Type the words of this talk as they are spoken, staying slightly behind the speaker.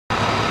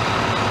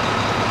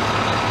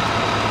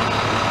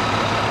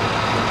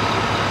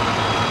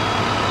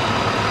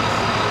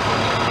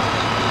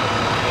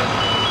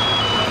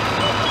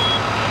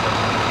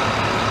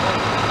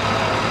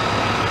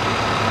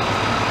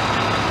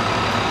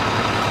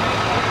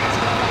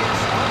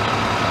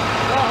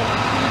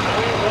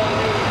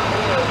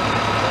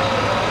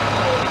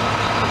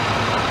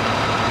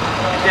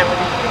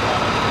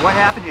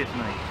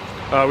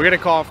We got a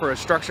call for a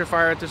structure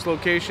fire at this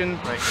location.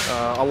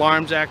 Right.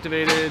 Alarms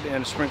activated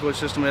and a sprinkler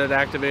system had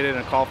activated,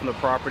 and a call from the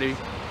property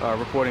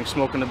reporting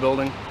smoke in the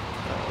building.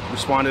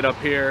 Responded up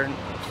here,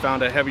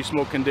 found a heavy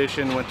smoke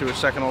condition, went through a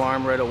second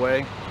alarm right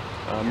away.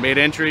 Made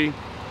entry,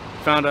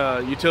 found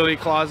a utility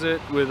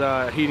closet with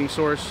a heating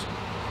source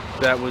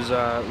that was,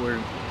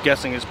 we're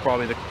guessing is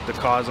probably the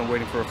cause. I'm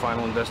waiting for a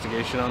final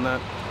investigation on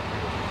that.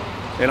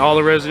 And all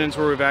the residents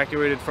were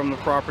evacuated from the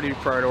property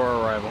prior to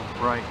our arrival.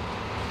 Right.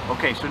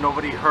 Okay, so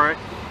nobody hurt?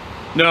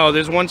 No,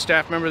 there's one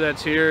staff member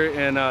that's here,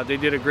 and they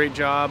did a great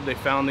job. They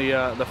found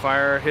the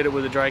fire, hit it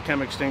with a dry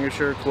chem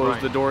extinguisher,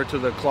 closed the door to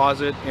the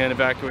closet, and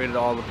evacuated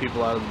all the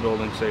people out of the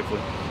building safely.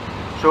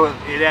 So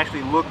it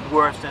actually looked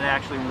worse than it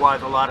actually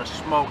was. A lot of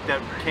smoke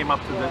that came up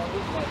to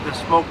the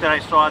smoke that I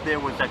saw there,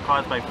 was that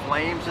caused by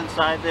flames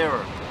inside there?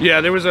 Or?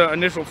 Yeah, there was an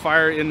initial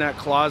fire in that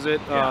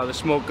closet. The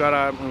smoke got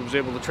out and was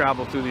able to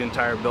travel through the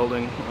entire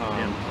building.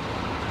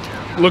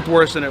 Looked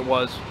worse than it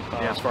was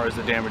as far as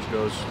the damage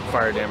goes,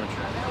 fire damage.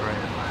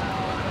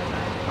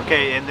 Right.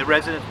 Okay, and the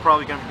residents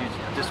probably going to be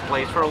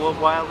displaced for a little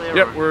while there?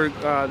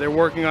 Yep, they're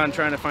working on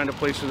trying to find a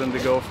place for them to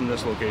go from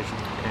this location.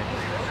 Okay,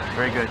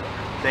 very good.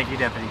 Thank you,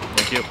 Deputy.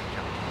 Thank you.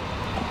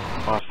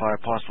 Fire,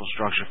 possible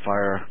structure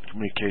fire,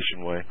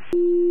 communication way.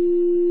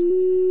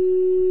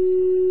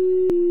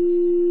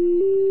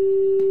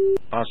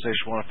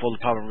 Station 1, full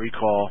department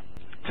recall.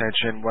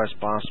 Attention, West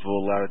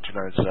Barnstable, ladder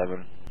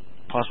 297.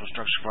 Possible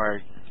structure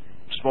fire,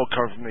 smoke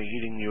coming from the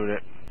heating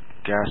unit,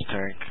 gas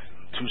tank,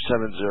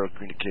 270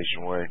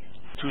 communication way.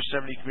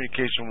 270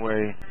 communication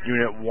way,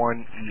 unit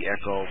 1E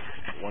Echo,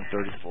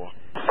 134.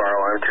 Fire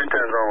alarm,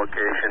 210's on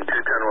location, 210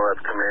 will have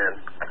to come in.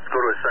 Go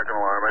to a second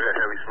alarm, I got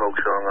heavy smoke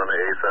showing on the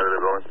A side of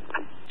the building.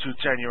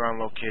 210, you're on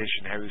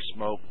location, heavy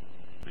smoke,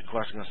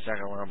 requesting a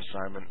second alarm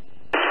assignment.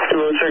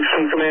 206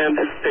 from command,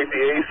 take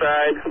the A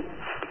side,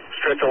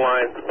 stretch a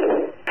line.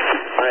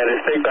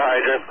 Hyannis, take the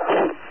hydrant.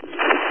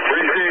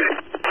 Receive.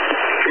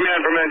 Command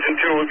from engine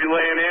 2, will you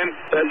laying in?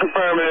 That's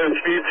affirmative,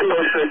 speed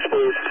 206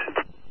 please.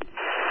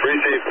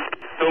 Receive.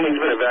 Building's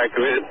been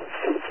evacuated.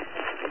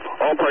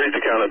 All parties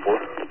accounted for.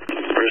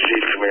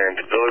 Receive,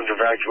 command. Building's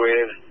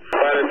evacuated.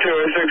 Ladder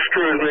 206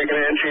 crew is making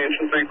an entry,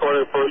 engine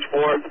 3/4 first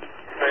floor.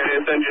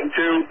 Hyannis, engine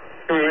 2,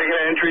 can we make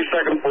an entry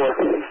second floor?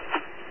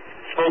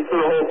 Smoke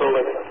through the whole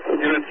building.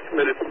 Units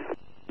committed.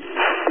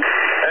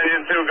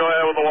 Engine 2, go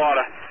ahead with the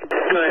water.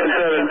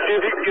 97, see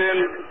if you can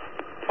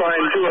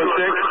find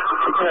 206.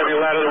 Have you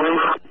ladder the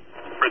roof?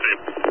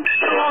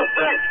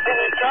 206, can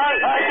you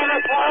charge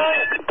Hyannis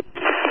line?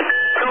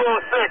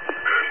 206,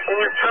 can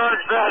you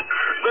charge that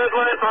red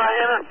light for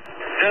Hyannis?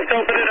 Just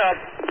open it up.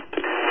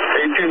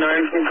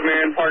 829 from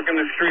command, park in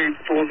the street,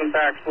 tools and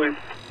packs, please.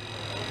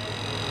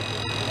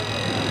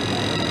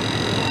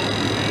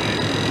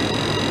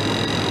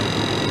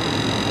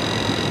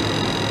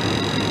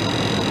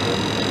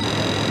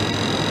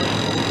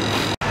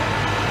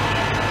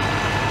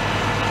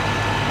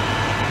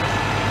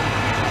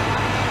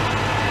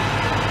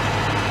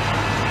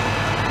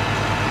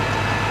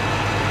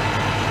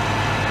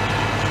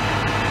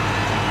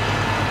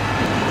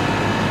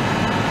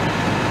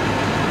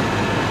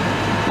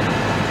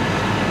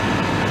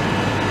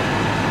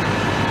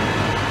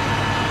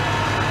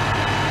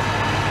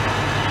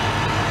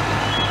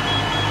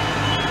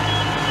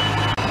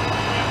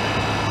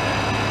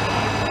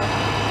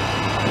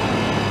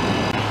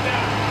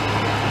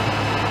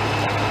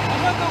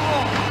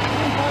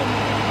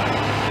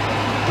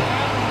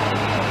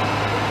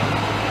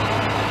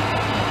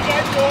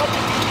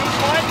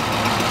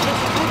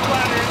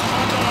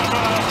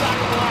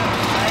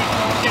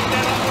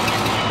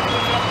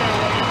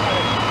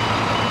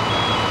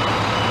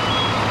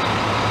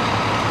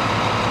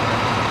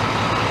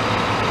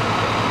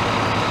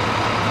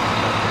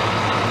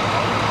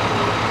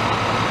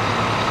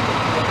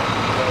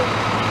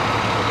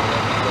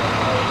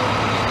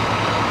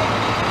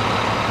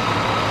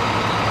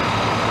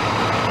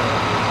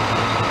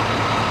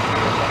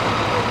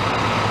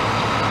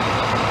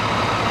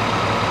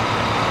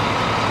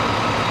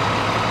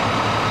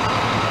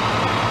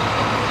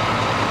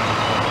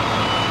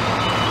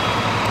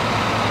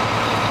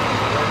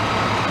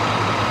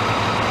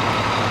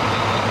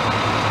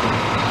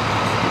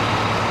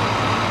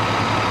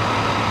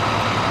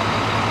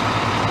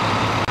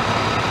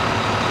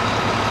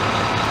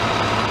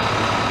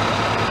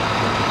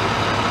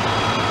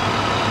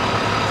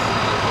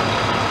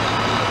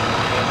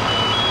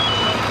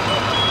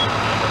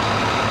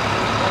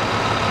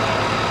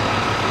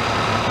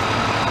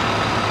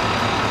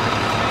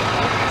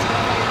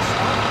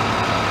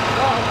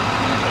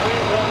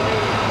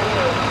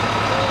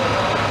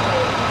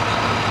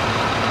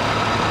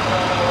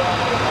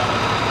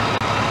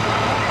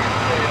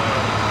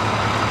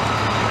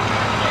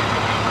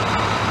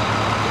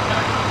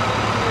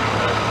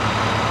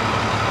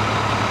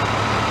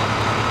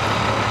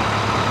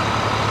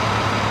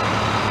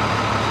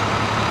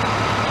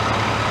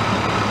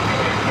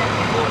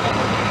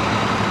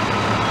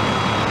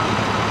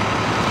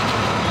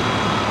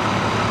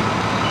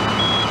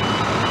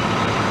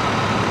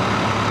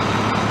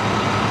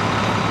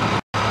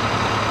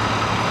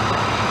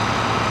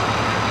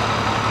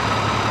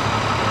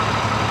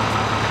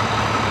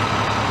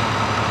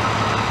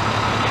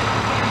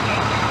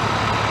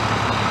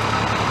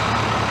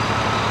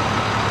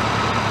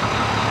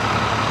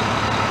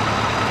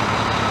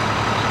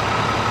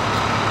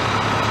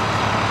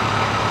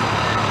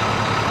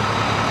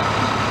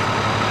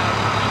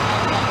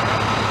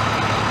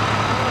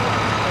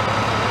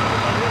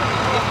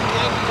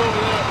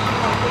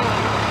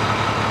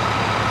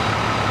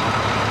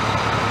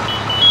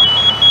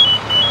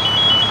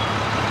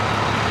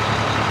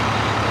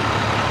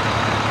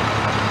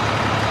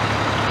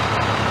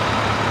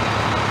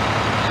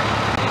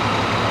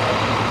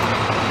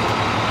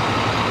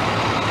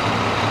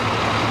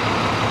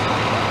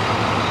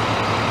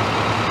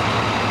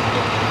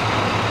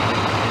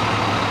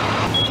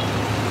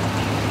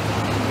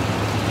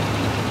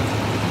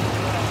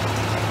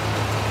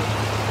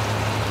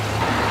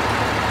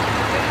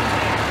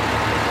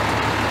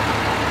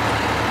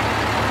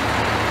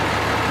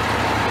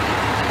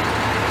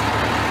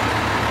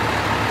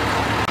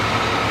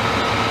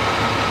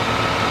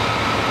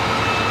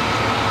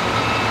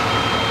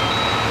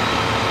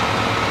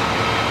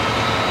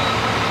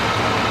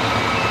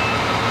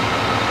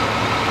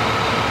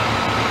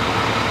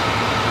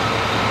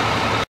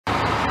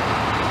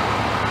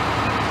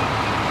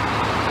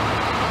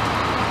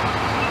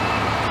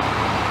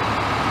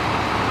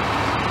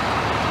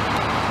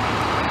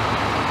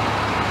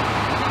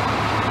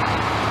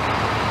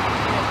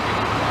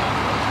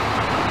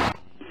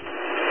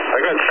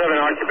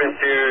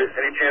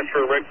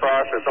 for Red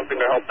Cross or something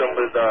to help them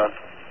with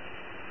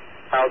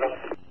housing.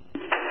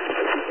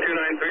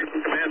 293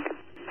 from command.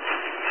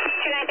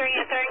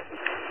 293 answering.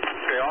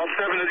 Okay, all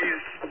 7 of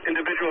these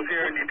individuals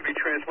here need to be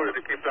transported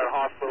to Cape Cod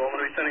Hospital. I'm going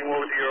to be sending them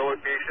over to your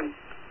location.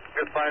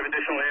 We've got 5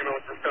 additional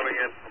ambulances coming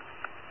in.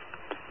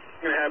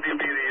 I'm going to have you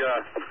be the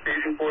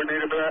staging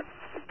coordinator for that.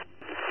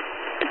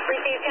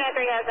 Received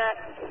 293 has that.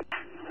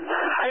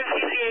 I have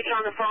CCH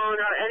on the phone.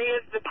 Are any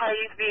of the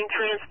parties being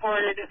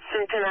transported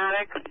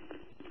symptomatic?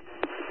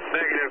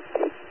 Negative.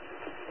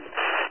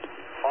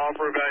 All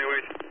for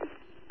evaluation.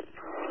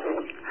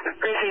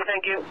 Received,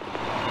 thank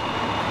you.